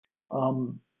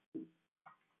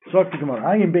Sagt die Gemara,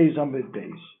 Ayin Beis Amud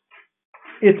Beis,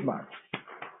 Itmar,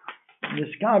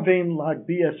 Niskavein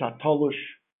Lagbias Atolush,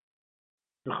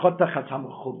 V'chotach Hatam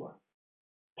Chubur,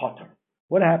 Potter.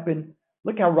 What happened?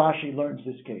 Look how Rashi learns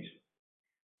this case.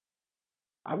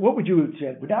 What would you have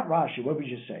said? Without Rashi, what would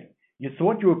you say? You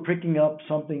thought you were picking up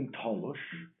something tolush,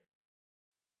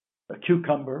 a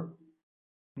cucumber.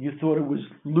 You thought it was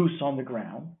loose on the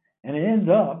ground, and it ended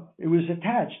up, it was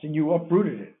attached, and you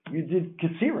uprooted it. You did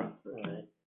katsira.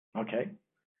 Okay?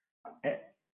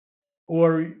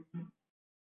 Or,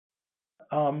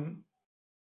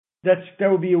 that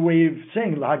would be a way of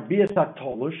saying, L'hagbias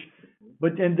tolush,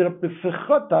 but ended up with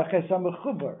Fechotach es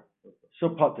ha-mechubar. So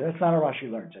Potter, that's not how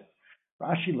Rashi learns it.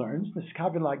 Rashi learns,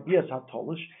 Niskaven L'hagbias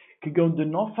ha-tolush, could go into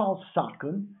nofal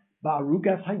sakun,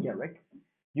 ba'arugas hayerek,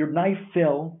 your knife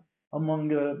fell among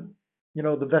the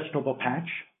vegetable patch,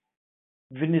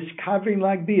 v'niskaven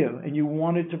l'hagbia, and you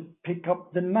wanted to pick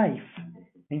up the knife,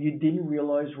 and you didn't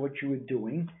realize what you were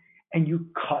doing, and you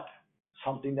cut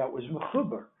something that was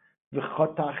mechubar.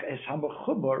 V'chotach es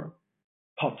ha-mechubar,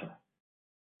 Potter.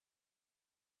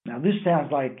 Now this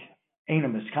sounds like Eina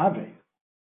Miskave.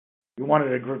 You wanted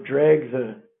to drag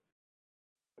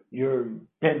your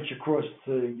bench across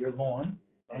your lawn,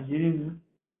 and you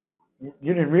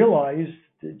didn't realize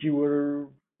that you were,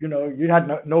 you had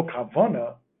no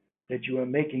kavana that you were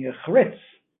making a charitz,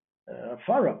 a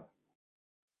farah.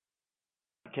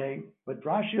 Okay, but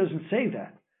Rashi doesn't say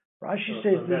that. Rashi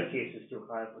says that case is still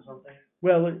chayav or something.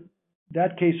 Well,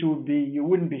 that case would be you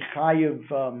wouldn't be chayav.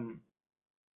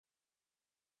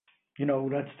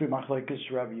 That's the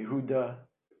machlekes Rabbi Yehuda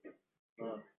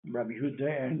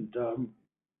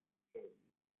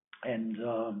and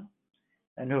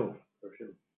who?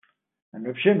 And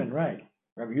Rav Shimon, right?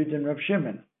 Rabbi Yehuda and Rav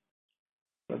Shimon.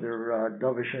 Whether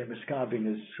Dovid Miskabin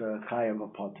is chayav or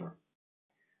potter.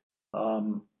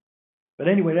 But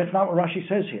anyway, that's not what Rashi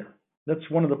says here. That's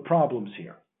one of the problems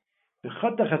here. The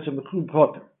chatach has a mechum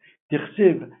potter.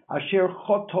 Dichsiv asher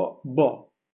choto bo.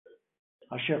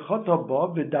 Asher choto bo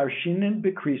v'darshinin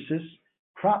bekrisis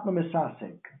prat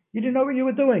l'misasek. You didn't know what you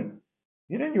were doing.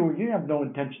 You didn't have no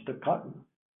intention to cut.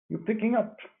 You're picking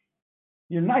up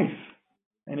your knife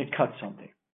and it cut something.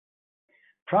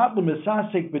 Prat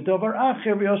l'misasek b'dovar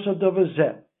acher v'yosa dovar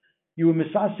zeh. You were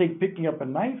misasek picking up a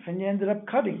knife and you ended up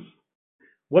cutting.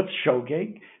 What's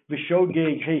shogeg?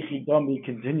 V'shogeg heichi domi,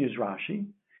 continues Rashi.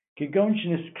 Kegon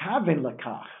shenis kaven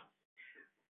lakach.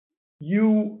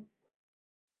 You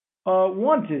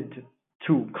wanted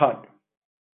to cut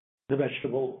the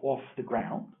vegetable off the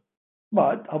ground,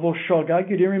 but avol shogeg,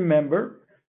 you didn't remember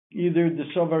either the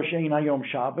sover shein hayom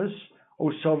Shabbos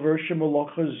or sover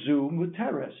shemolocha zu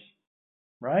muteres.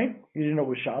 Right? You didn't know it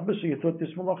was Shabbos, so you thought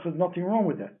this malacha was nothing wrong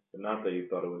with it. But not that you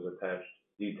thought it was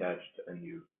detached, and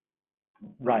you.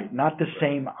 Right, not the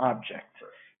same object.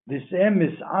 This em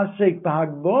is asek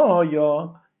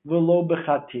b'hagboya v'lo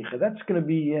b'chaticha. That's going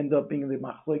to end up being the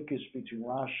machlekes between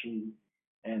Rashi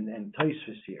and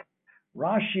Tosfos here.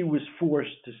 Rashi was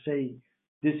forced to say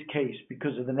this case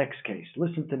because of the next case.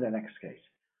 Listen to the next case.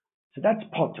 So that's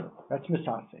potter. That's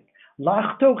misasek.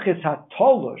 Lachtoch es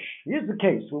hatolosh. Here's the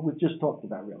case, what we just talked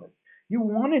about really. You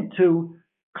wanted to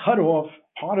cut off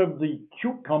part of the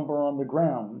cucumber on the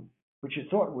ground, which you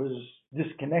thought was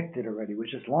disconnected already, was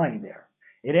just lying there.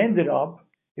 It ended up,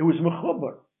 it was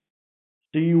mechubar.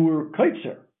 So you were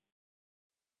kaitzer.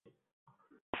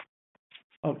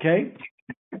 Okay?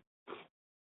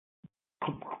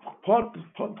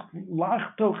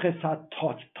 Lachtoch es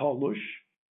hatolosh,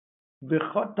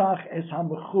 v'chotach es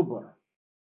hamechubar.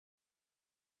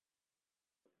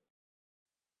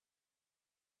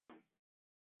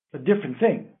 A different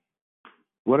thing.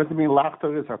 What does it mean,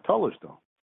 lachtoch es hatolosh, though?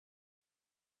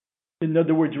 In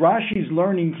other words, Rashi's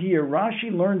learning here.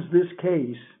 Rashi learns this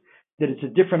case that it's a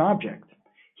different object.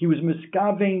 He was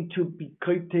miskavein to be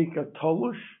kotek a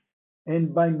tolush,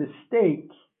 and by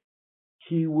mistake,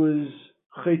 he was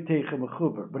kotek a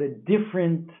mechuber, but a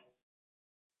different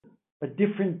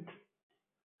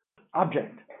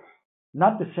object,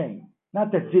 not the same.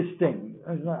 Not that this thing.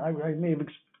 I may have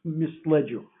misled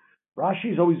you.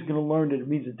 Rashi is always going to learn that it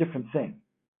means a different thing,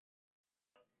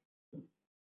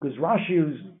 because Rashi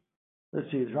is. Let's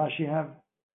see, does Rashi have?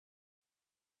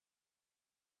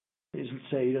 He doesn't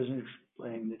say, he doesn't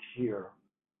explain it here.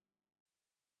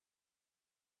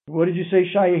 What did you say,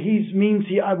 Shaya?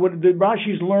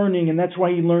 Rashi's learning, and that's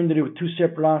why he learned that it were two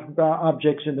separate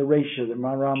objects in the ratio. The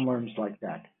Maram learns like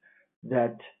that.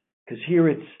 Because here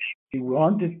he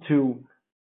wanted to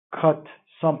cut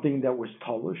something that was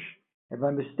tolush, and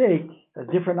by mistake, a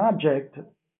different object,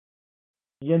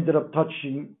 he ended up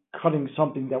cutting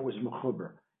something that was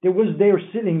mechuber. There was there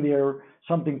sitting there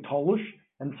something tolush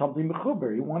and something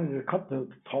mechuber. He wanted to cut the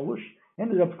tolush,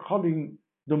 ended up cutting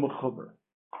the mechuber.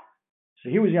 So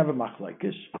here we have a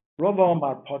machlekes. Rava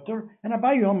Amar Potter and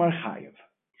Abaye Amar Chayev.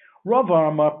 Rava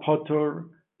Amar Potter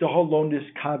the holonis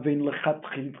kavin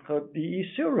lechatchilcha the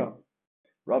isura.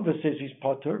 Rava says he's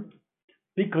Potter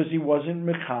because he wasn't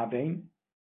mechavein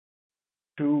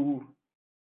to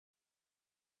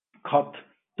cut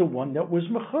the one that was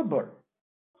mechuber.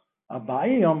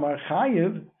 Abaye Amar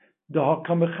Chayev the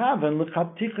hakamechaven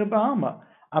lechatchicha ba'ama.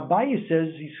 Abaye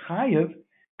says he's Chayev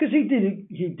because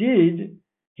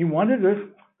he wanted to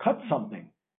cut something.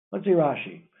 Let's see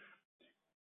Rashi.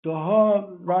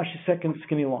 Rashi's second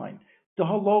skinny line. The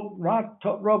holo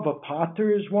Rava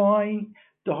Pater is why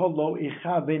the holo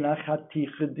ichaven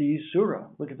achaticha di isura.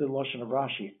 Look at the lashon of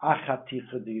Rashi.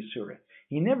 Achaticha di isura.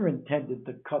 He never intended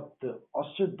to cut the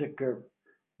osur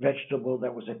vegetable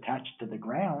that was attached to the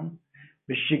ground.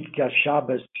 B'shigas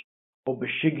Shabbos or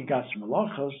b'shigas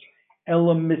malachos.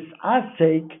 Ela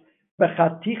misasek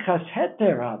b'chatichas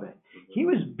heter habe. He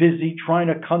was busy trying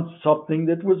to cut something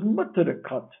that was mutter to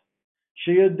cut.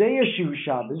 Sheyadeya shiv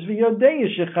Shabbos v'yadeya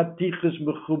shechatichas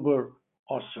mechuber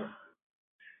osur.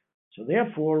 So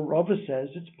therefore, Rava says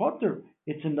it's potter.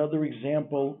 It's another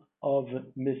example of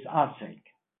misasek.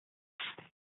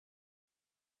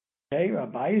 Okay,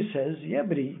 Rabbi says, yeah,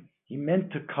 but he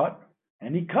meant to cut,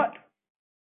 and he cut.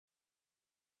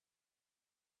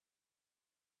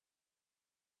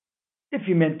 If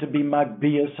he meant to be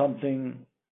magbiya something,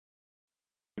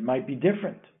 it might be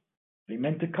different. He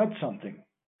meant to cut something.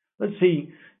 Let's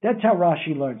see. That's how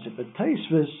Rashi learns it. But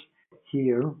Taisvis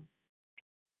here,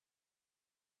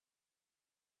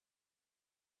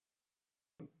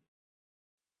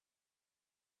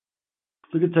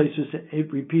 look at Taisvis.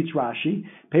 It repeats Rashi.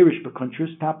 Perish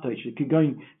b'kuntris top Taisvis. Keep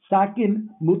going. Sakin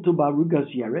mutu barugas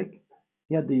yerek.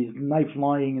 He had the knife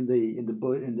lying in the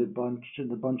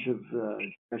bunch of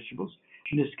vegetables.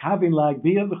 And this kavin lag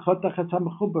bia v'chotach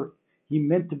hatam. He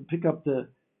meant to pick up the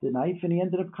knife, and he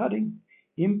ended up cutting.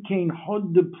 Imkein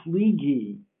hod de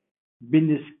pligi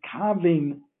binis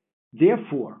kavin.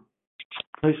 Therefore,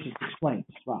 Tosfos explains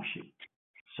Rashi.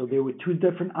 So there were two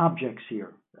different objects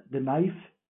here: the knife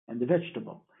and the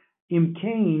vegetable.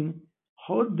 Imkein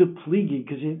hod de pligi,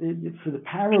 because for the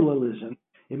parallelism,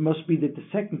 it must be that the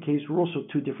second case were also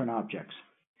two different objects.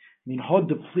 I mean, hod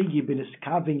de pligi binis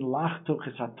kavin lachtoch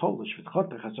esatolish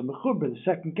v'chotach hasamechuber. The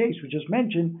second case we just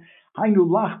mentioned, hainu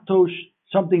lachtosh,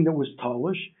 something that was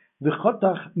tolish,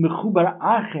 v'chotach mechuber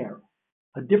acher,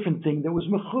 a different thing that was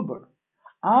mechuber.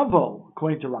 Avo,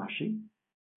 according to Rashi,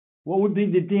 what would be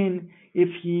the din if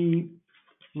he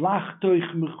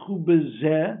lachtoch mechuber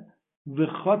zeh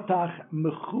v'chotach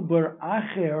mechuber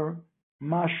acher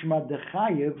mashma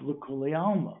dechayev l'kulei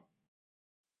alma?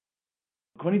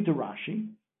 According to Rashi,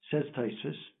 says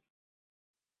Tosfos,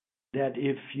 that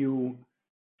if you,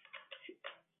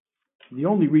 the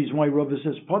only reason why Rava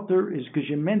says potter is because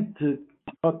you meant to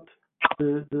cut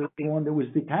the one that was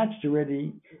detached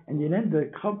already, and you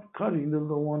ended up cutting the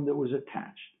one that was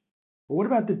attached. But what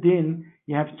about the din?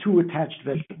 You have two attached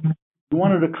vegetables. You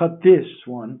wanted to cut this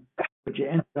one, but you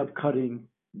ended up cutting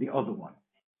the other one.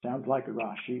 Sounds like a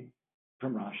Rashi,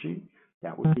 from Rashi.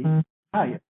 That would be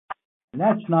higher. And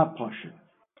that's not pashut.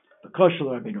 The kosher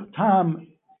Rabbeinu Tam,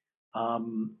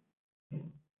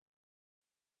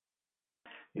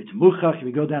 it's muchach. If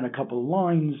you go down a couple of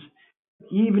lines,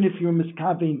 even if you're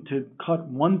miskavein to cut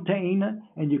one te'ena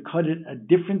and you cut it a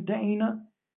different te'ena,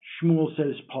 Shmuel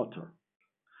says potter.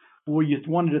 Or you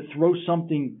wanted to throw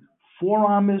something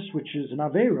 4 amis, which is an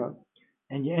avera,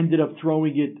 and you ended up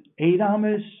throwing it 8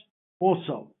 amis,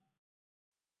 also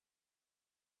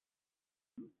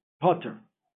potter.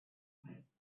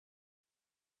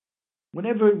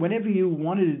 Whenever you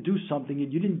wanted to do something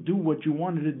and you didn't do what you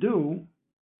wanted to do,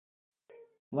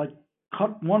 like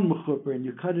cut one mechuber and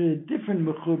you cut it a different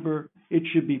mechuber, it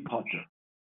should be potter.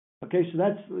 Okay, so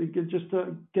that's just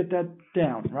to get that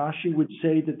down. Rashi would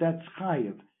say that that's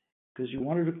chayev because you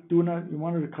wanted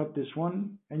to cut this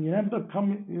one and you ended up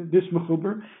coming this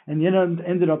mechuber and you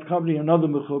ended up cutting another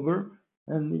mechuber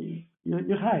and you're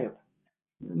chayev.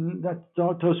 That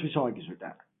Tosfos argues with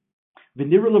that.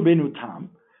 V'nira Rabbeinu Tam.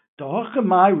 So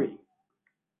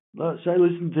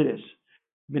listen to this.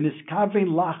 V'niskavein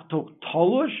lachtok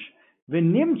tolosh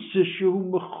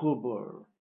v'nimtzeshu mechuber.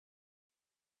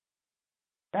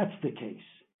 That's the case.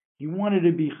 He wanted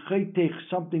to be chaytech,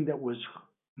 something that was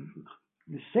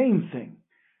the same thing,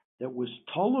 that was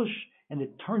tolosh, and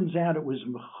it turns out it was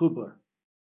mechuber.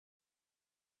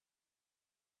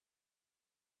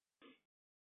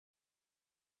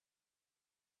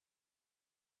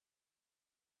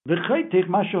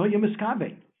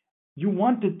 You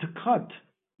wanted to cut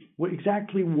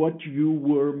exactly what you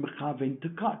were mechavein to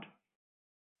cut.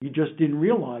 You just didn't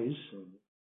realize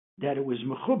that it was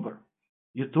mechuber.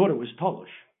 You thought it was tolish.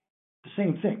 The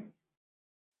same thing.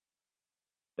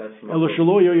 That's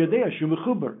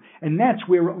and that's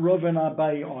where Rav and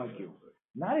Abai argue.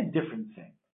 Not a different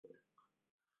thing.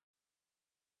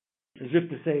 As if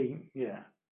to say, yeah,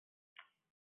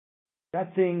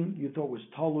 that thing you thought was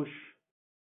tolush,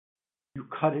 you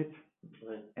cut it,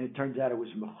 and it turns out it was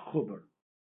mechuber.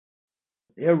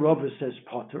 There Rav says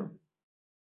potter,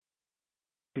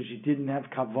 because you didn't have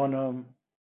kavanah.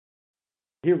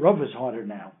 Here Rav is harder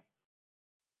now.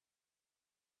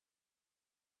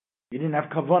 You didn't have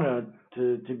kavanah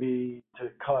to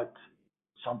cut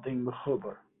something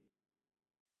mechuber.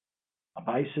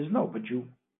 Abai says no, but you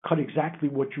cut exactly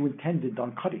what you intended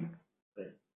on cutting.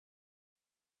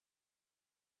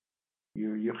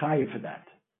 You're chayiv for that.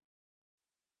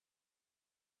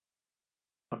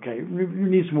 Okay, we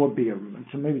need some more beer,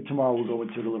 so maybe tomorrow we'll go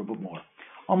into it a little bit more.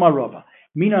 Amar Rava,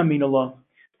 mina minallah.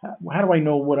 How do I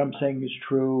know what I'm saying is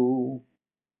true?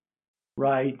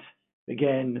 Right?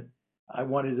 Again, I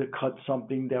wanted to cut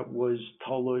something that was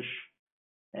tolush,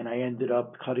 and I ended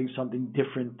up cutting something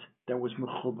different that was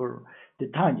mechuber. The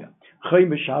Tanya, Chay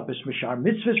Shabbos Mishar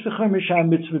Mitzvahs v'Chay Mishar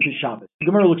Mitzvah b'Shabbos. The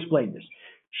Gemara will explain this.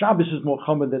 Shabbos is more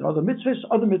chomer than other mitzvahs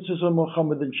are more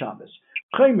chomer than Shabbos.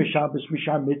 Chay Shabbos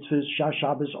Mishar Mitzvahs Shah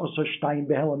Shabbos also Shtayim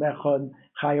Behelam Echad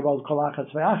Chayav Al Kol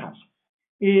Achas Ve'achas.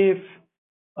 If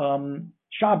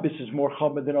Shabbos is more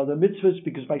chomer than other mitzvahs,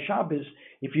 because by Shabbos,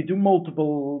 if you do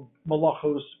multiple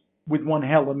malachos with one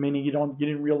helam, meaning you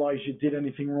didn't realize you did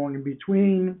anything wrong in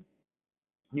between,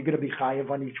 you're going to be chayav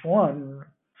on each one,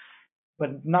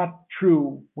 but not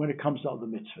true when it comes to other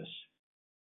mitzvahs.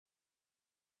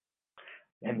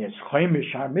 And there's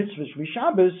chaimish har mitzvahs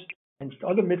v'Shabbos, and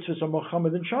other mitzvahs are more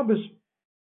chomer than Shabbos,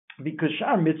 because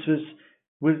shar mitzvahs,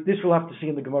 this we'll have to see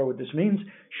in the Gemara what this means.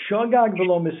 Shogag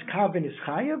v'lo miskaven is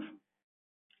chayav.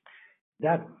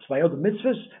 That's by other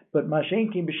mitzvahs, but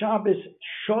mashenkin b'Shabbos,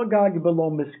 shogag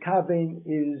v'lo miskaven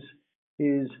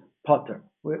is potter.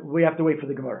 We have to wait for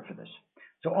the Gemara for this.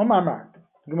 So Omar Mar,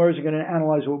 the Gemara is going to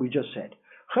analyze what we just said.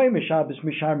 Chayim Shabbos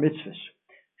mishar mitzvahs.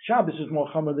 Shabbos is more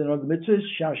chomer than other mitzvahs.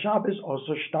 Shar Shabbos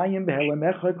also shtayim behelem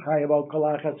echad chayav al kol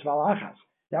achas v'alachas.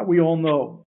 That we all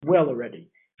know well already.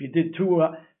 If you did two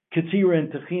ketira and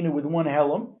techina with one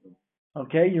helem,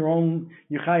 okay, you're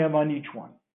chayav on each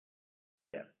one.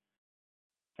 Yeah.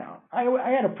 Now,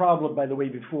 I had a problem, by the way,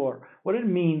 before. What did it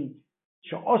mean?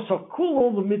 So also cool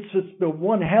all the mitzvahs, the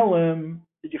one helem.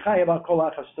 Did you chayav al kol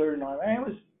achas 39? I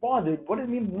was bothered. What does it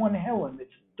mean one helem?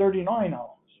 It's 39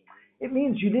 helems. It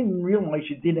means you didn't realize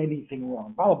you did anything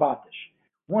wrong. Balabatish.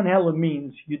 One helem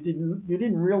means you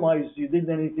didn't realize you did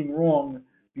anything wrong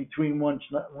between one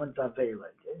tavela.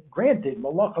 Granted,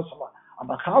 malachas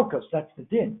amachalkas, that's the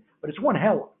din, but it's one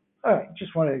helem. All right,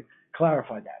 just want to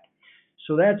clarify that.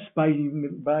 So that's by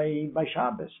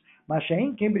Shabbos.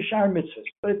 Mashain came b'shar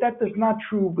mitzvahs, but that is not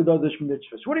true with other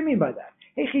mitzvahs. What do you mean by that?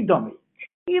 Hechidami.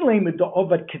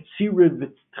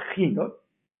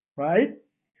 Right?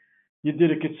 You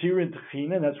did a ketzira in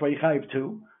techina, that's why you chayiv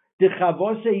too.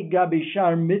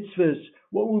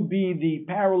 What would be the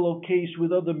parallel case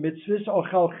with other mitzvahs?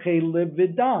 Ochal chelev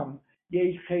v'dam.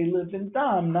 Yeh chelev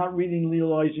v'dam, not really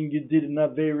realizing you did an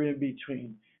avera in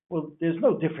between. Well, there's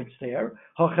no difference there.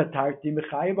 Hachatarti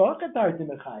mechayev, hachatarti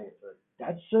mechayev.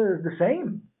 That's the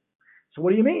same. So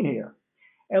what do you mean here?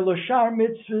 Eloshar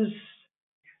mitzvahs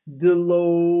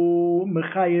delo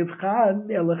mechayev chad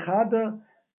elechada.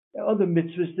 Other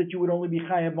mitzvahs that you would only be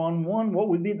chayav on one, what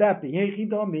would be that be?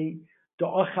 Hechidami, the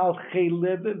achal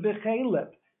chelev v'chelev,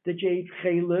 that you ate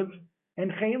chelev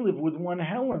and chelev with one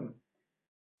helem.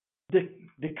 The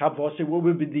kavose, what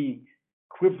would be the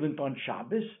equivalent on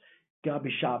Shabbos?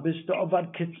 Gabi Shabbos, the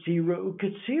avad ketzira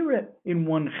uketzira in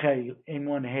one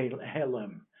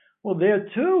helem. Well, there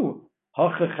too,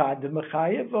 hachachad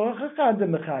mechayev, hachachad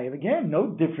mechayev. Again, no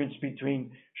difference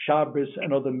between Shabbos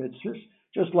and other mitzvahs,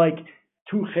 just like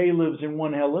two chalevs in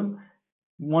one helem,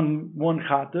 one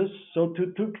chatas. So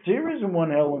two ktiras in one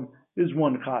helem is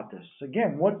one chatas.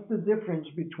 Again, what's the difference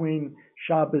between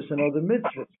Shabbos and other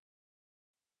mitzvahs?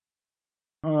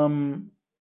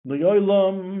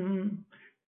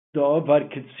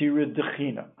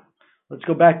 Let's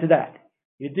go back to that.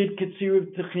 You did ketzira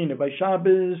techina. By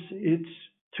Shabbos, it's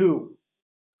two.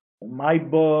 Umay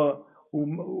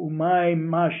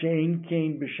mashein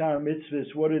kain b'shar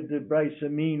mitzvahs. What did the Brisa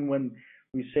mean when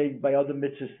we say by other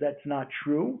mitzvahs that's not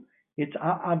true? It's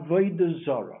avodah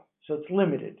zora, so it's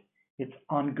limited. It's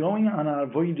ongoing on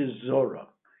avodah zora.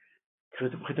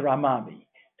 Ramami.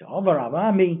 Over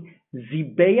Avami,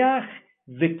 Zibeach,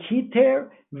 V'kiter,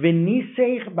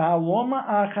 V'nisech, Ba'aloma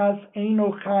Achas,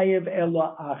 Eino Chayev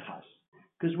Ela Achas.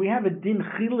 Because we have a din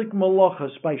chilik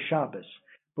malachas by Shabbos,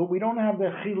 but we don't have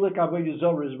the chilik avodah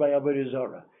zarah by avodah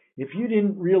zarah. If you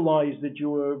didn't realize that you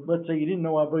were, let's say you didn't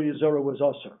know avodah zarah was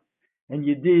asur, and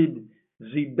you did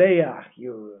zibeach,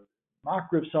 your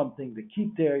makriv of something, the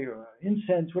kiter, your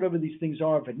incense, whatever these things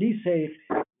are, v'nisech,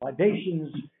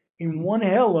 libations, in one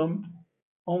helam,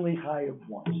 only chayav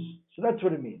once. So that's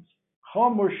what it means.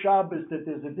 Chom or Shabbos, that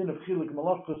there's a din of chilik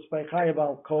malachas by chayav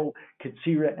al kol,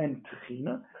 ketzira, and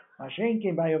techina. Mashen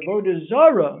came by avodah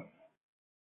zarah,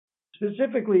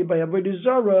 specifically by avodah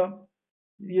zarah,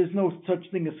 there's no such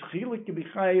thing as chilik. You be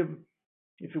chayav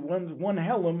if it runs one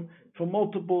helam for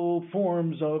multiple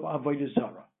forms of avodah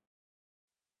zarah.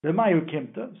 The mayu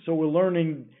kimta. So we're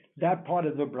learning that part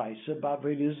of the brisa by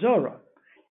avodah zarah.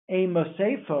 Ema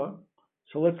seifa.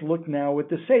 So let's look now at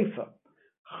the seifa.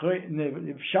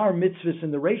 If shar mitzvahs in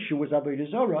the ratio was avodah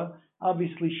zarah,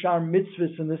 obviously shar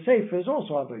mitzvahs in the seifa is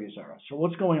also avodah zarah. So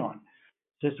what's going on?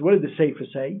 Says, what did the seifa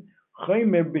say?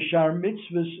 Chaymer b'shar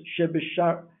mitzvahs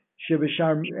shebishar,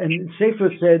 and seifa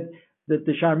said that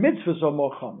the shar mitzvahs are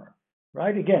more chomer.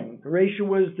 Right? Again, the ratio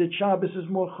was that Shabbos is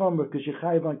more chomer because you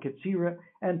chayav on ketzira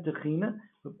and techina,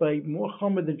 but by more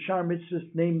chomer than shar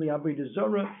mitzvahs, namely avodah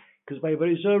zarah, because by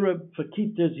avodah zarah, for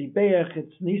kita, zibeach,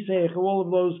 it's niseach, all of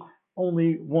those,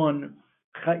 only one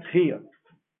chiyah.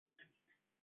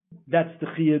 That's the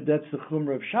chiyah, that's the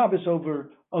chomer of Shabbos over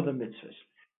other mitzvahs.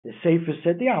 The Sefer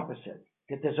said the opposite,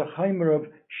 that there's a chaymer of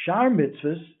shar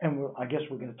mitzvahs, and I guess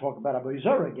we're going to talk about avodah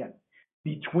zarah again,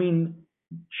 between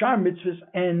shar mitzvahs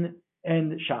and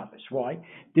Shabbos. Why?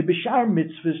 The b'shar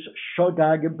mitzvahs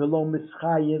shogag below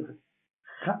mischayev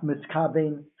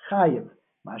mitzkavein chayev.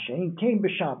 Mashein came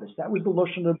b'Shabbos. That was the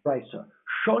lashon of brisa.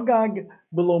 Shogag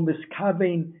below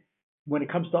mitzkavein. When it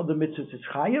comes to other mitzvahs, it's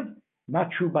chayev.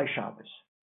 Not true by Shabbos.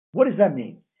 What does that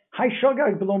mean? Hay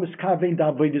shogag below mitzkavein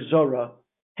da avodah zarah.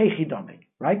 Heichidami,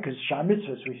 right? Because shar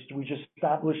mitzvahs we just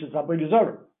established as avodah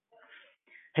zarah.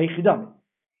 Heichidami.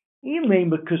 Elaim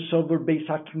b'kusover beis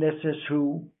hakneses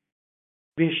hu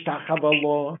v'ishtachav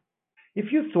Allah.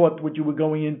 If you thought what you were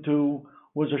going into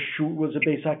was a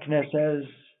beis hakneses,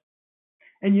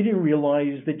 and you didn't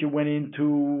realize that you went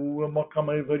into a makam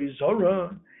avodah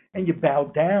zarah and you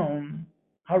bowed down,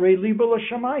 harei liba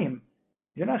l'shamayim.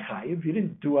 You're not chayiv. You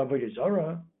didn't do avodah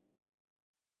zarah,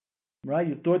 right?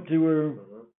 You thought it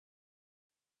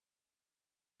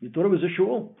was a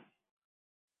shul.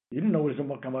 You didn't know it was a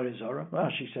makam avodah zarah.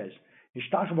 Rashi says,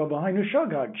 "Yishtachava b'hainu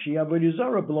shogag she avodah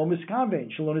zarah below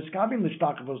miskavein shalom miskavein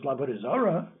l'shtachavos l'avodah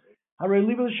zarah harei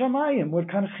liba l'shamayim." What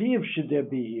kind of chiyuv should there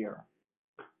be here?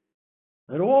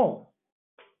 At all.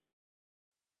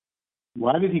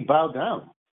 Why did he bow down?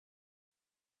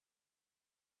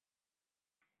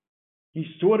 He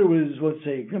thought it was, let's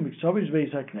say, somebody's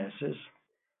beis hakneses.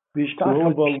 He was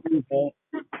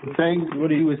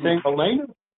saying Elena?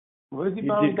 What is he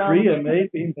bowing down? Kriya,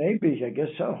 maybe, I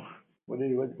guess so. What's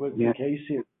the case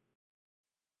here?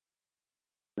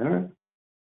 Yeah.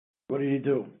 What did he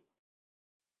do?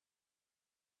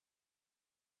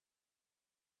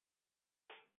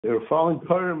 They were falling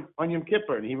Purim on Yom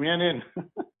Kippur, and he ran in.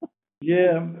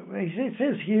 Yeah, it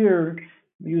says here,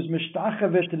 he was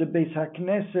mishtachaveh to the beis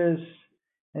hakneses,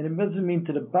 and it doesn't mean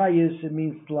to the bayis, it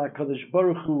means to HaKadosh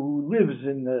Baruch Hu who lives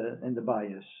in the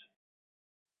bayis.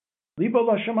 Libo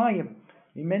l'shamayim.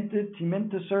 He meant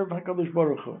to serve HaKadosh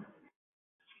Baruch Hu.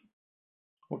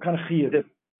 What kind of chiyuv?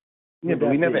 Yeah, but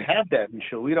we never have that in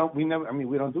shul. We don't do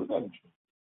that in shul.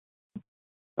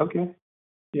 Okay.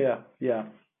 Yeah.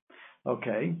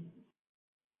 Okay.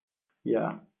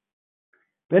 Yeah.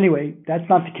 But anyway, that's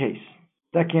not the case.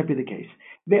 That can't be the case.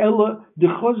 The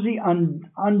chozi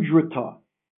andrata.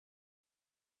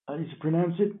 How do you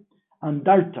pronounce it?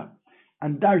 Andarta,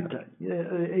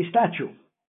 a statue.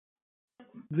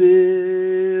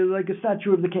 Like a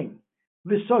statue of the king.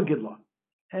 V'sogidla.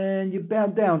 And you bow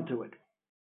down to it.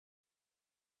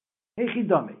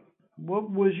 Echidami. What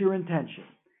was your intention?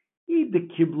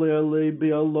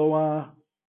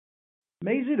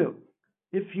 Mezidu.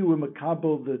 If you were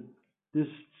makabel this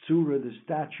surah, the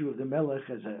statue of the Melech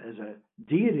as a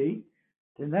deity,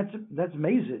 then that's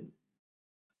mezid.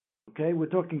 Okay, we're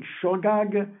talking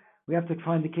shogag. We have to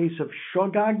find the case of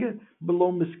shogag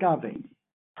below miskavein.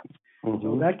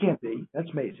 So that can't be.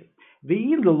 That's mezid.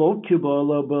 Ve'ilalo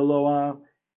kibala below.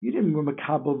 You didn't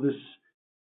makabel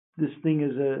this thing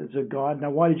as a god. Now,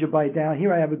 why did you buy it down?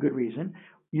 Here I have a good reason.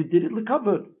 You did it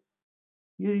l'kavod.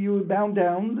 You were bound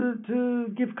down to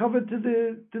give cover to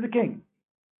the king,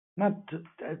 not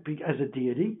as a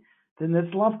deity. Then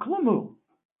that's lav klumu.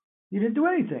 You didn't do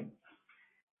anything.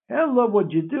 Ella,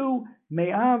 what you do,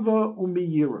 me'ava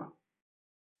u'miyira.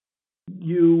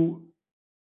 You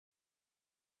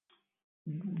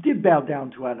did bow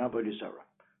down to an avodah zarah,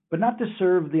 but not to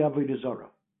serve the avodah zarah.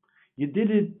 You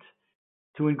did it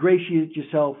to ingratiate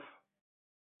yourself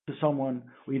to someone,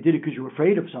 or you did it because you were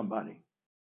afraid of somebody.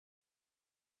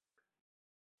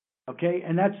 Okay,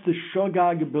 and that's the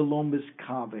shogag belomis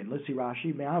kaven. Let's see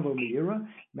Rashi. Me'ava me'ira,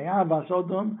 me'ava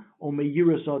sodom, or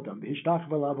me'ira sodom. Ishtach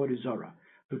v'lavodah zarah.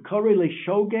 V'korei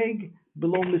le'shogeg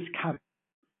belomis kaven.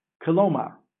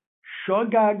 Kolomar,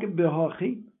 shogag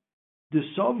behochi, the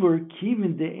sover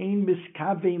kiven de ein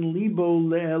miskaven libo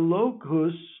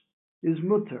le'elokus is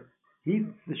mutter. The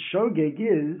shogeg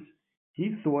is,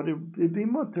 he thought it'd be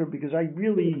mutter because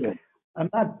I'm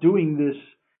not doing this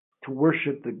to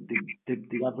worship the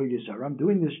Avodah Zarah. I'm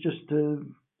doing this just to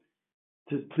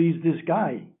please this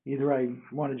guy. Either I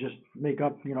want to just make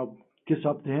up, kiss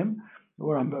up to him,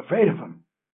 or I'm afraid of him.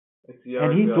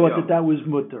 And he thought that was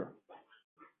mutter.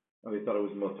 Oh, he thought it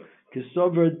was mutter.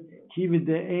 Kesover kiven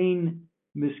de ein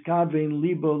miskaven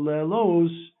libo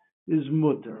le'elos is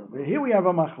mutter. But here we have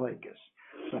a machlekes.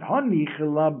 But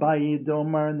hanichela bayid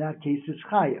omar, in that case it's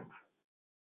chayav.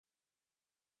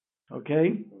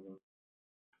 Okay?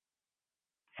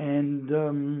 And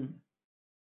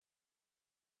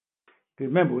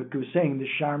remember what we were saying, the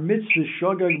shar mitzvah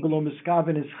shogag below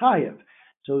miskaven is chayav.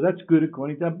 So that's good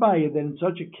according to Abaye, then in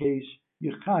such a case,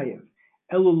 you're chayav.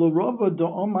 Elo l'rova do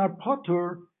omar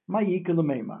potter ma'yika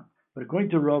l'meimar. But according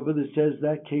to Rava, that says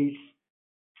that case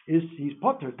he's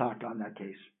potter taka on that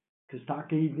case. Because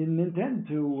taka he didn't intend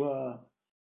to,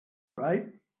 right?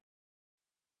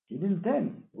 He didn't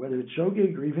intend, whether it's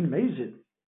shogeg or even mezid.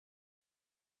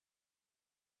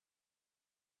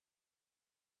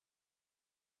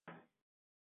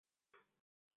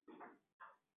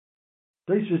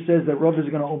 Tosfos says that Rav is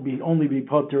going to only be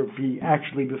potter if he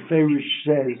actually beferish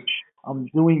says, I'm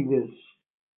doing this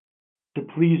to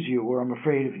please you, or I'm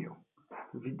afraid of you.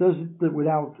 If he does it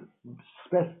without,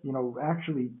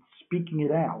 actually speaking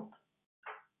it out,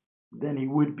 then he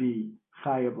would be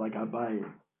chayav like Abaye.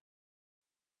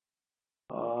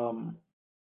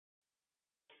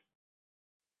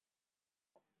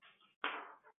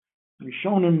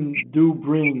 Rishonim do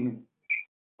bring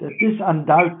that this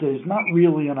andarta is not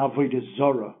really an avodah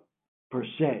zarah per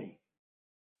se.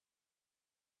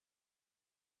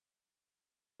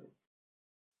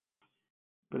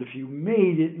 But if you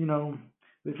made it,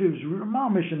 if it was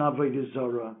mamish an avodah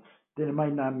zarah, then it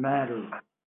might not matter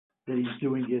that he's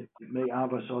doing it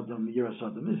me'ava sodom, yira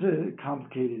sodom. This is a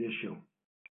complicated issue.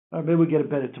 Maybe we'll get it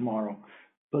better tomorrow.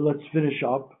 But let's finish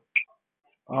up.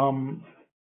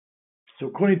 So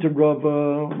according to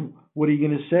Rabbi, what are you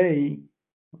going to say?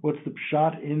 What's the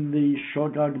pshat in the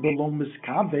shogag below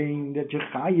miskavein that you're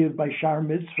chayiv by shar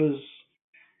mitzvahs?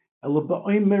 Ela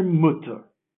ba'omer mutter.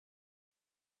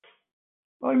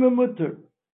 Ba'omer mutter.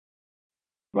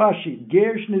 Rashi,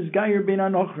 gersh nizgayer ben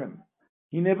anochrim.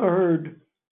 He never heard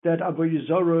that avodah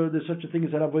zarah, there's such a thing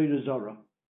as an avodah zarah.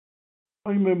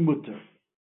 Ba'omer mutter.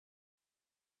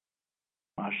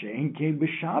 Mashen came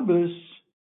b'Shabbos,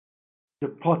 the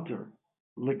potter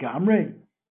legamre.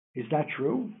 Is that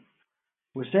true?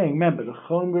 We're saying, remember, the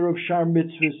chomer of shar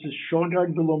mitzvahs is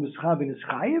shogag below mischavin is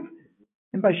chayiv,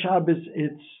 and by Shabbos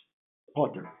it's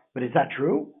potter. But is that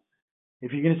true?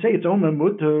 If you're going to say it's omer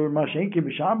mutter, mashen came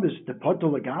b'Shabbos, the potter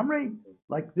legamre,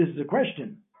 like this is a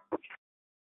question,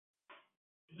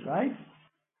 right?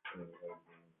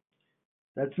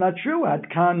 That's not true. Ad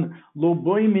kan lo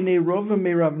boy mine rova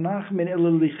me Rav Nachman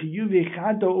ela lichiyuv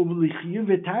echada over lichiyuv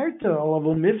etarta alav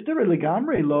mifter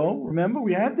legamre lo. Remember,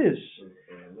 we had this.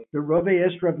 The Rabbi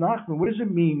asked Rav Nachman, what does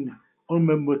it mean,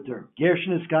 omer mutter?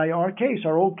 Gershon Eskaya, our case,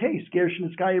 our old case. Gershon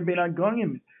Eskaya ben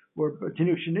Agonim, or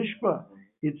Tinu Shenishba.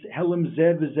 It's Helam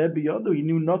Zeb Zeb Yodo. He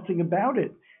knew nothing about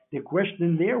it. The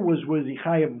question there was he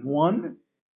chayav one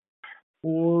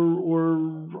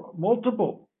or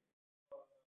multiple?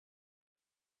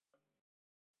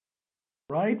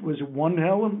 Right? Was it one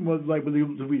Helam?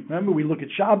 Remember, we look at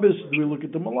Shabbos, we look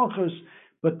at the Malachos,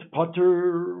 but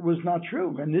Potter was not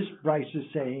true. And this Bryce is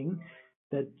saying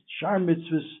that Shar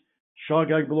Mitzvahs,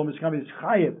 Shagag below Mitzvah is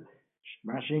Chayev,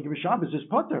 Mashen Kiv Shabbos is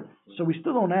Potter. So we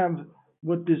still don't have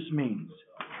what this means.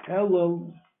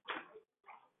 Hello.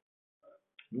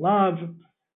 Lav,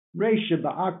 Reisha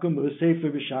Ba'akum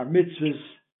Sefer B'Shar Mitzvahs.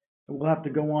 We'll have to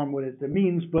go on what it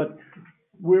means, but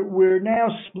we're now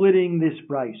splitting this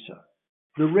Brisa.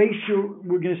 The ratio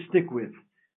we're going to stick with.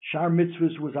 Shar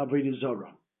Mitzvahs was Avodah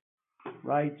Zarah.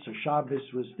 Right? So Shabbos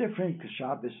was different because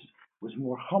Shabbos was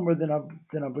more chomer than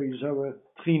Avodah Zarah.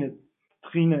 Tchina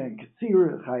China and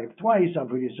Katsira, Chayiv twice,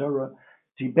 Avodah Zarah,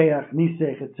 Tibeach,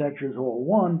 Nisech, etc. is all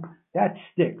one. That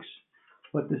sticks.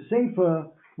 But the Sefer,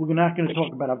 we're not going to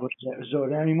talk about Avodah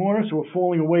Zarah anymore, so we're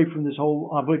falling away from this whole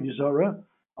Avodah Zarah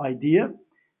idea.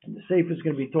 And the Sefer is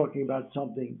going to be talking about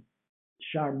something,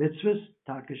 Shar Mitzvahs,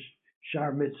 Takish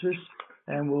Shar Mitzvahs,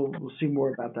 and we'll see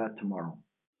more about that tomorrow.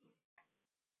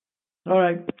 All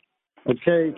right. Okay.